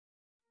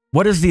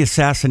What does the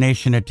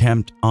assassination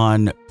attempt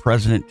on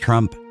President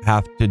Trump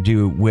have to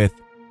do with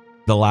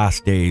the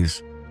last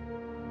days?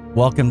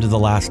 Welcome to the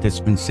last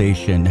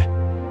dispensation.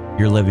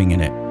 You're living in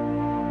it.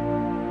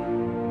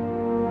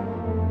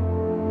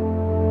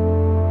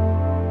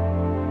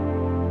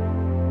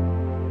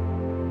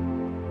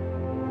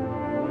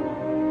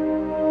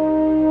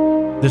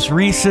 This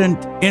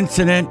recent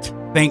incident,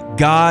 thank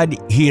God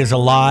he is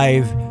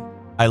alive.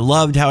 I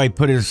loved how he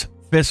put his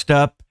fist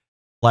up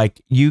like,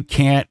 you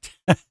can't,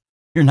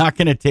 you're not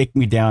going to take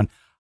me down.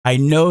 I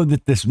know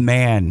that this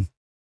man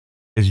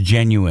is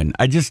genuine.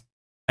 I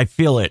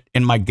feel it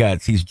in my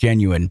guts. He's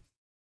genuine.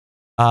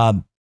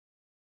 So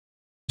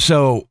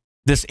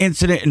this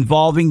incident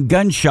involving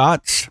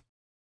gunshots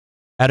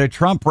at a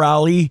Trump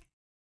rally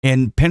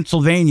in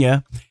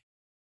Pennsylvania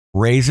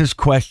raises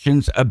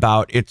questions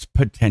about its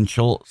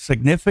potential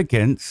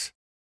significance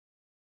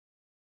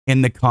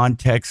in the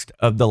context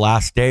of the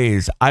last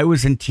days. I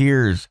was in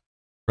tears,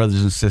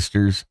 brothers and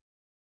sisters.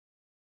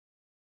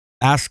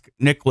 Ask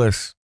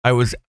Nicholas. I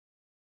was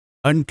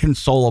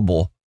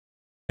unconsolable,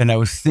 and I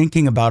was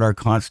thinking about our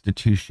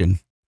Constitution.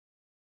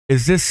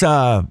 Is this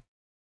a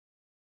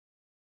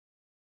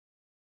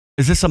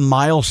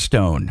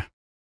milestone?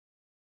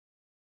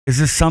 Is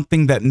this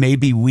something that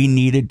maybe we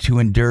needed to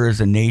endure as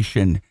a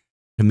nation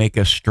to make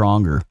us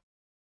stronger?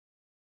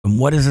 And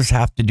what does this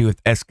have to do with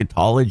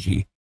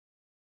eschatology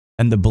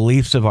and the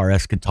beliefs of our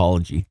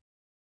eschatology?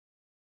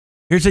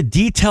 Here's a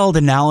detailed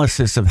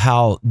analysis of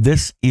how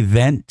this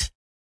event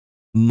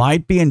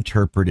might be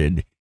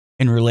interpreted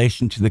in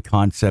relation to the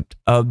concept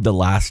of the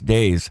last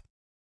days.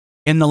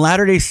 In the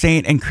Latter-day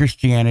Saint and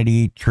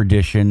Christianity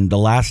tradition, the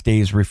last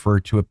days refer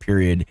to a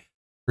period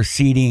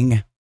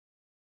preceding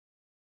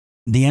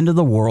the end of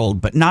the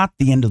world, but not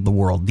the end of the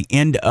world, the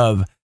end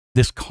of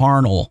this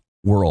carnal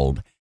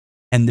world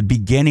and the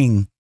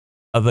beginning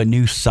of a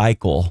new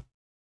cycle,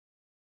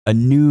 a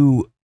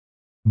new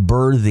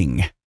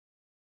birthing,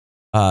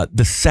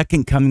 the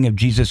second coming of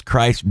Jesus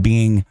Christ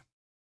being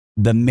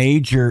the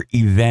major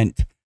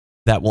event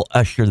that will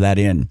usher that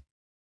in.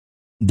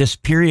 This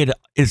period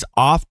is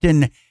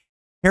often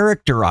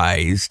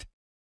characterized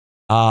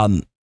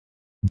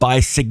by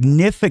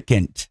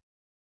significant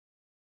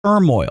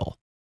turmoil,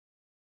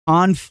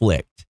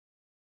 conflict,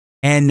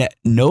 and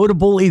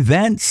notable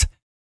events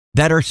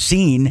that are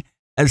seen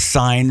as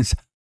signs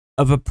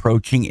of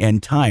approaching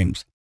end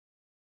times.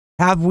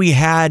 Have we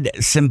had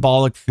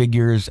symbolic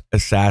figures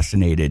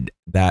assassinated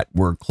that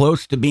were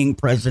close to being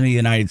president of the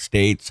United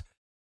States,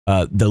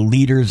 the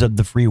leaders of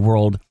the free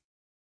world,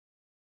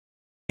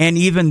 and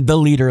even the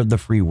leader of the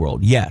free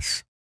world?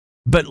 Yes.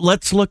 But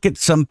let's look at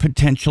some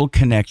potential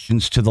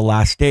connections to the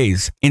last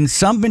days. In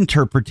some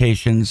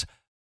interpretations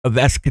of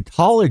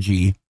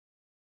eschatology,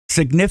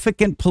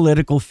 significant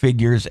political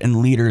figures and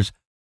leaders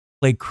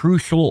play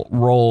crucial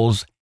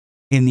roles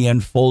in the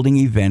unfolding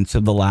events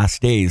of the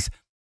last days.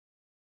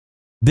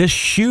 This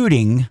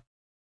shooting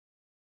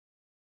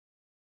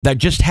that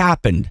just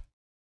happened,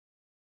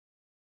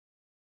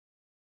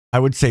 I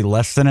would say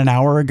less than an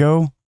hour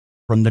ago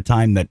from the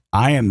time that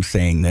I am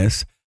saying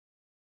this,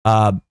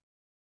 a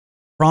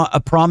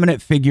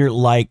prominent figure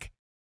like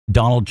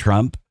Donald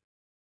Trump,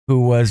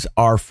 who was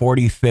our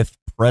 45th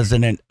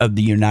president of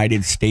the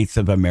United States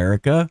of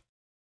America,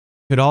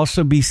 could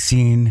also be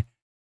seen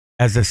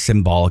as a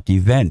symbolic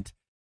event,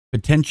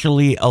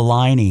 potentially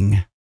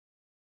aligning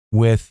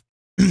with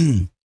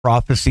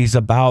prophecies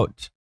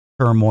about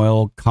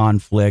turmoil,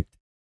 conflict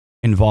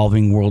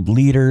involving world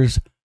leaders,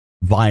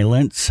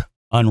 violence,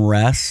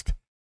 unrest.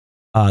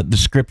 The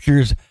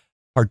scriptures,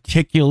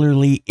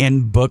 particularly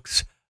in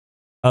books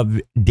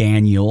of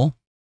Daniel,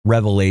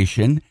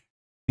 Revelation,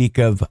 speak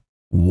of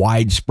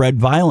widespread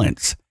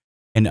violence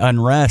and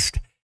unrest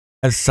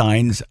as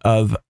signs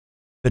of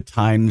the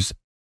times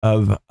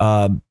of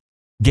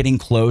getting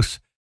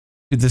close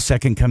to the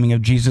second coming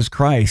of Jesus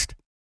Christ.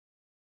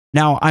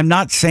 Now, I'm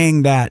not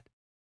saying that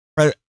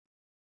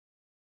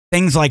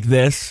things like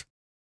this,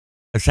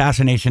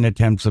 assassination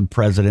attempts of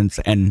presidents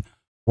and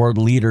world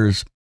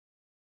leaders,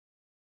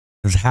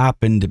 has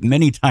happened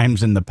many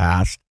times in the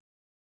past,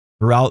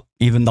 throughout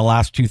even the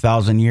last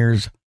 2,000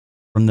 years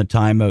from the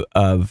time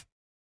of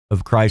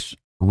Christ's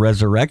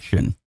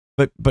resurrection.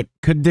 But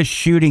could this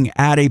shooting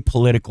at a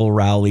political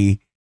rally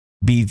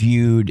be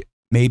viewed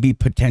maybe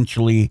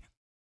potentially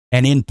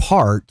and in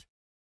part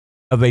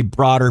of a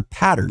broader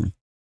pattern,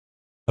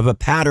 of a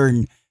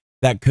pattern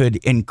that could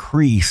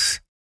increase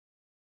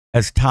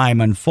as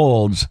time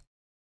unfolds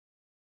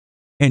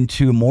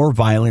into more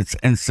violence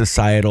and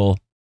societal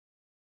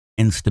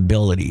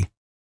instability?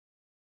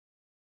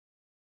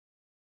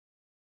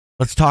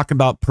 Let's talk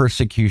about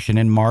persecution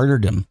and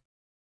martyrdom.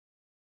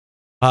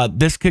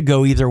 This could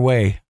go either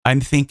way.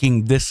 I'm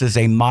thinking this is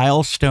a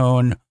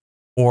milestone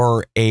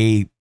or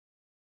the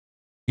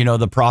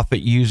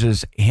prophet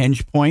uses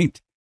hinge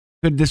point.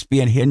 Could this be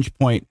a hinge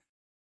point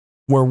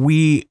where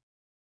we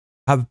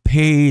have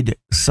paid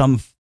some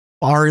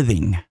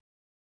farthing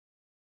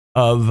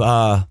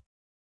of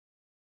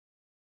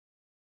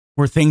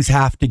where things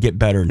have to get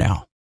better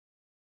now?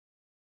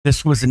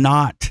 This was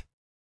not,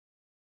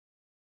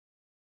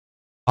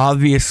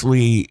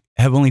 obviously,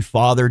 Heavenly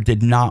Father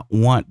did not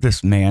want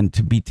this man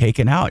to be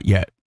taken out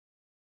yet.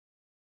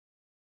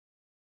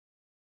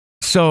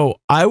 So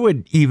I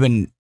would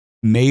even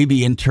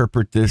maybe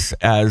interpret this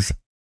as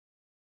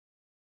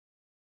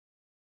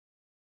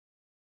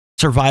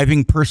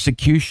surviving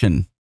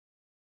persecution.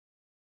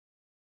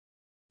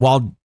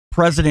 While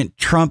President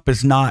Trump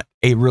is not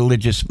a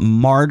religious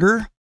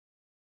martyr,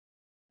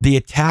 the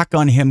attack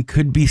on him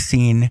could be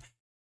seen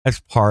as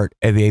part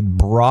of a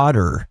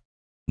broader,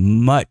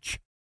 much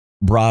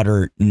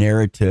broader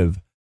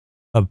narrative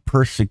of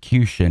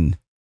persecution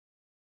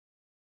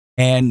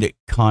and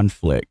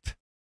conflict.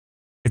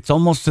 It's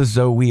almost as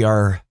though we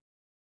are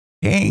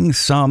paying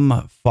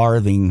some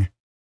farthing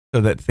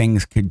so that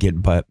things could get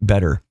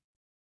better.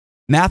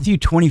 Matthew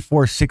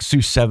 24,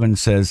 6-7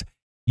 says,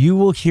 "You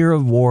will hear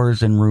of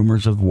wars and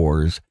rumors of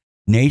wars.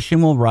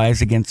 Nation will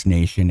rise against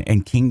nation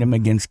and kingdom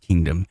against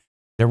kingdom.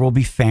 There will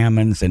be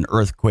famines and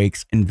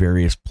earthquakes in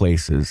various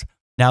places."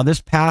 Now,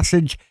 this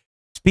passage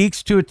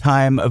speaks to a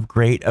time of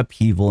great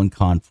upheaval and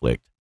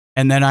conflict.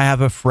 And then I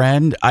have a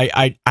friend,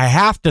 I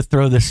have to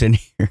throw this in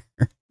here.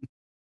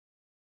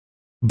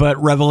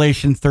 But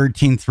Revelation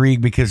 13:3,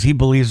 because he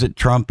believes that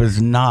Trump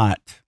is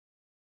not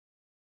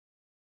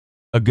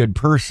a good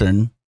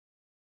person.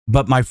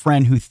 But my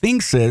friend who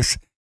thinks this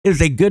is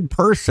a good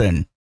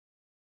person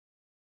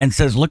and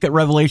says, look at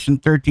Revelation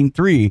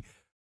 13:3,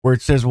 where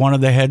it says one of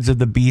the heads of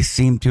the beast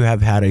seemed to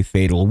have had a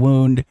fatal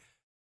wound,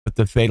 but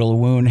the fatal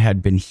wound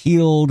had been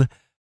healed.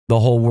 The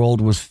whole world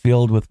was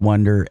filled with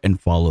wonder and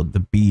followed the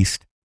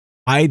beast.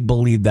 I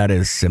believe that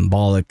is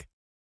symbolic,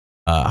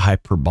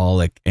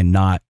 hyperbolic, and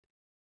not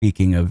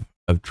speaking of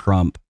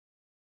Trump.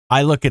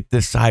 I look at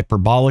this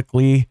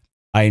hyperbolically.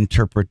 I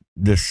interpret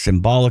this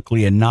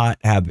symbolically and not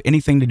have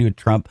anything to do with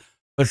Trump.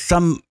 But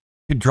some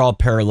could draw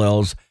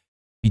parallels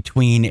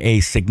between a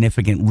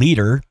significant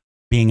leader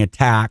being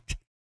attacked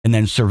and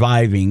then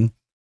surviving,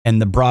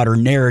 and the broader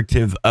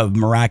narrative of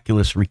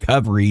miraculous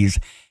recoveries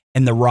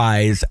and the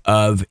rise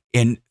of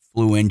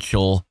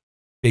influential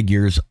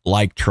figures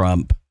like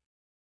Trump.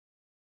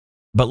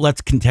 But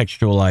let's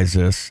contextualize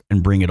this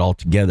and bring it all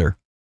together.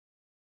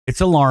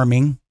 It's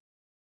alarming.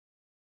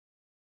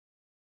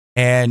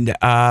 And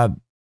I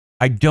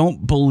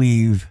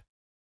believe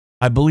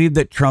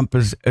that Trump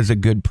is a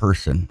good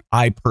person.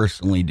 I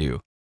personally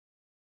do.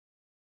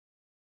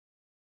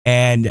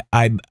 And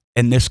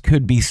this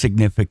could be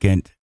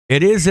significant.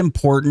 It is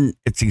important.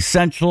 It's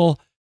essential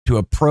to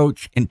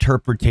approach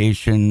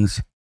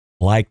interpretations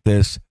like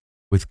this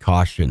with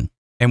caution.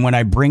 And when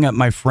I bring up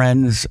my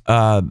friend's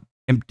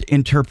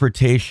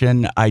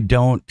interpretation, I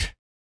don't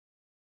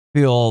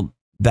feel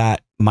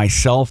that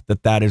myself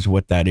that is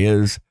what that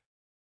is.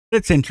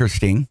 It's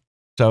interesting.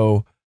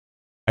 So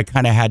I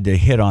kind of had to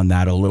hit on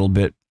that a little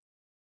bit.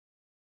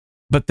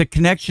 But the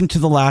connection to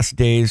the last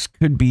days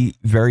could be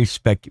very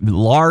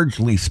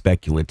largely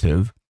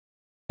speculative,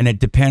 and it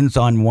depends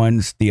on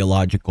one's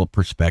theological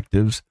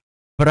perspectives.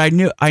 But I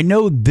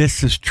know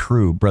this is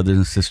true, brothers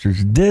and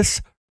sisters.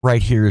 This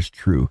right here is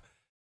true.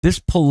 This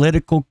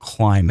political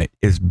climate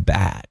is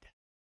bad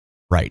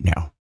right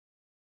now.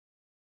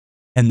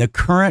 And the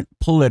current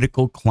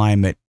political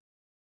climate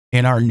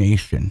in our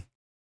nation,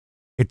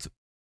 it's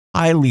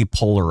highly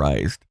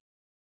polarized.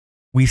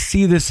 We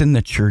see this in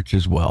the church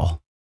as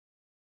well.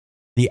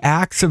 The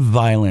acts of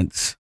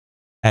violence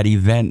at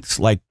events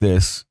like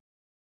this,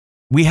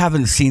 we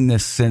haven't seen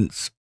this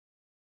since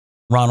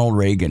Ronald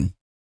Reagan.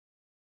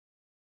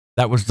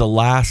 That was the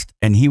last,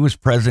 and he was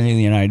president of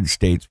the United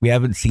States. We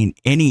haven't seen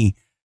any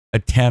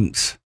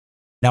attempts.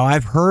 Now,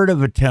 I've heard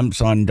of attempts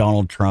on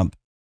Donald Trump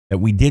that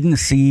we didn't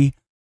see,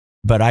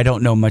 but I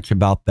don't know much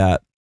about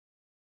that.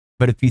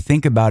 But if you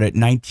think about it,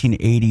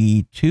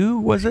 1982,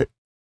 was it?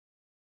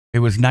 It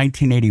was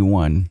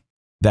 1981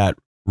 that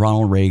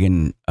Ronald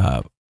Reagan,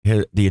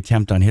 the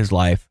attempt on his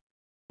life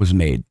was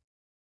made.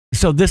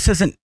 So this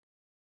isn't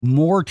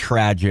more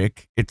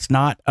tragic. It's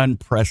not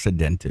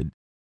unprecedented.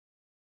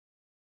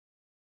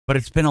 But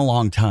it's been a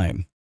long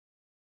time.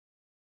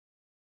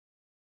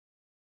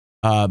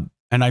 And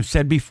I've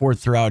said before,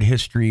 throughout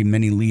history,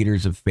 many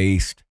leaders have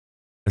faced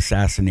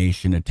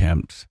assassination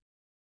attempts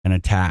and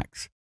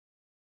attacks.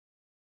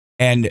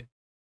 And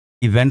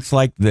events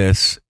like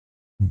this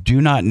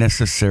do not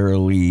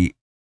necessarily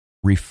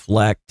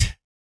reflect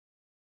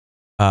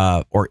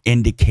or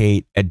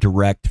indicate a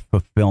direct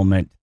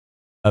fulfillment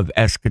of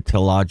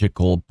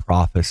eschatological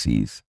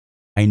prophecies.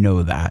 I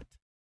know that.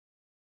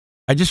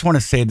 I just want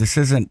to say this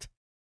isn't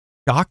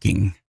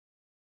shocking,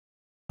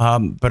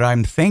 but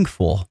I'm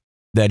thankful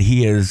that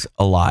he is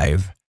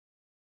alive.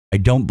 I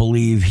don't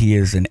believe he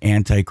is an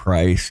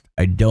antichrist.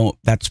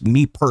 That's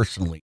me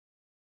personally.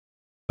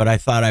 But I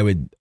thought I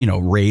would,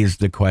 raise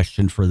the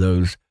question for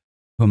those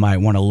who might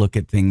want to look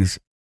at things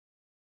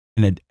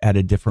at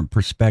a different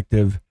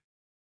perspective.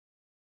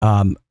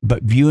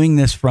 But viewing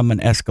this from an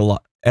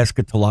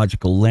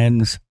eschatological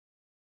lens,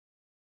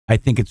 I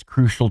think it's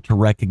crucial to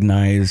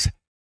recognize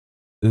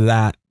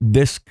that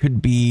this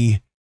could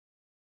be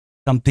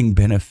something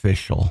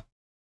beneficial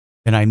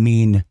And I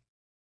mean,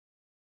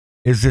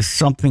 is this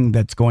something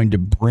that's going to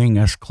bring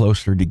us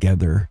closer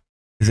together?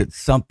 Is it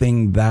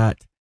something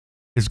that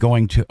is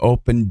going to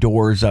open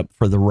doors up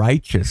for the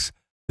righteous,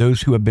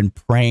 those who have been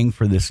praying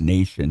for this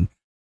nation,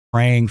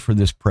 praying for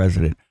this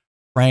president,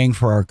 praying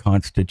for our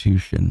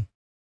Constitution?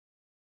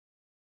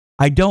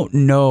 I don't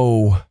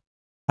know.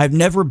 I've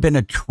never been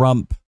a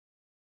Trump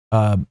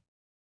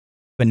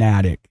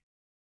fanatic.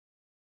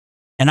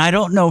 And I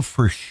don't know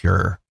for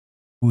sure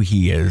who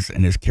he is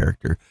and his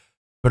character.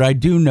 But I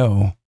do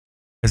know,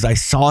 as I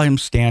saw him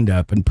stand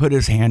up and put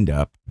his hand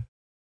up,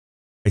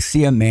 I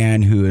see a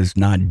man who is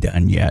not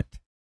done yet.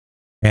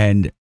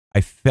 And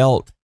I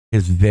felt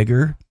his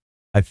vigor.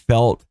 I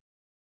felt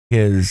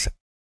his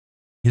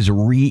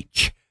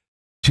reach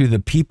to the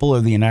people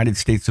of the United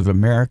States of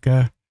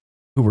America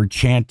who were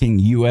chanting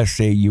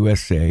USA,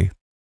 USA.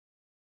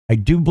 I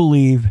do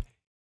believe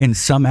in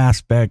some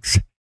aspects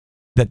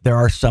that there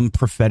are some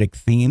prophetic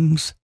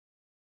themes,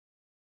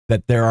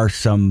 that there are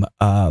some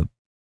there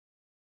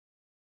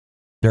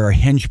are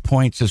hinge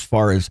points as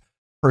far as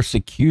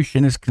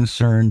persecution is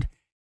concerned,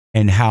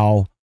 and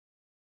how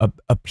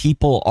a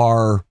people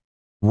are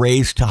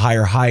raised to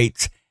higher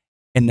heights,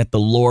 and that the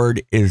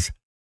Lord is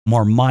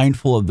more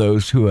mindful of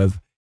those who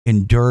have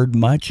endured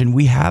much. And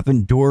we have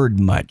endured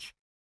much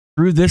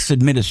through this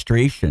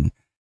administration.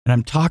 And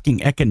I'm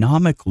talking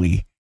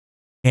economically,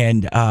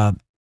 and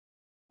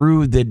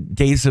through the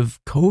days of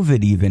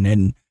COVID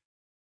even,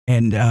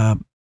 and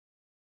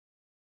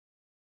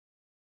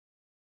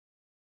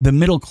the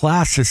middle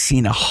class has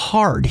seen a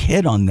hard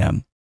hit on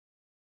them.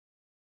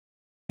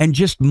 And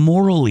just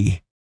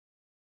morally,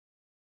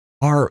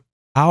 our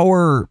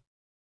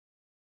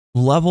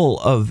level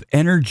of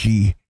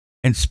energy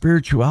and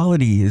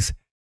spirituality is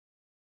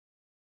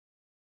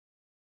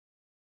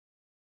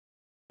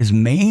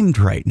maimed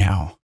right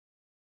now.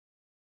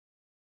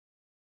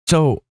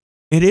 So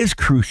it is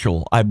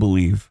crucial, I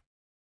believe.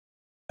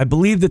 I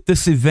believe that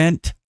this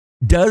event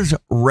does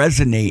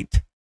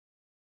resonate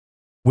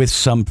with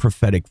some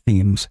prophetic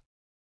themes.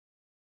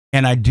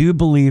 And I do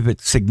believe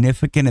it's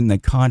significant in the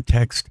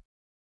context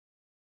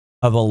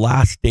of a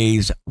last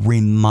days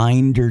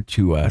reminder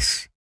to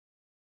us.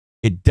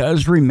 It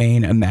does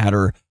remain a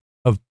matter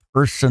of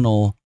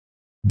personal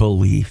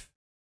belief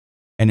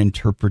and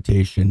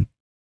interpretation.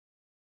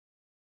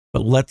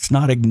 But let's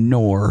not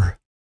ignore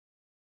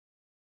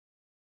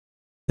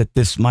that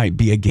this might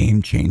be a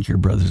game changer,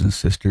 brothers and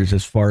sisters,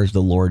 as far as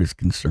the Lord is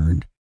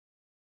concerned.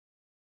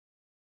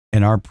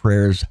 And our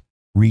prayers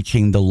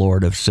reaching the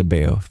Lord of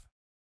Sabaoth.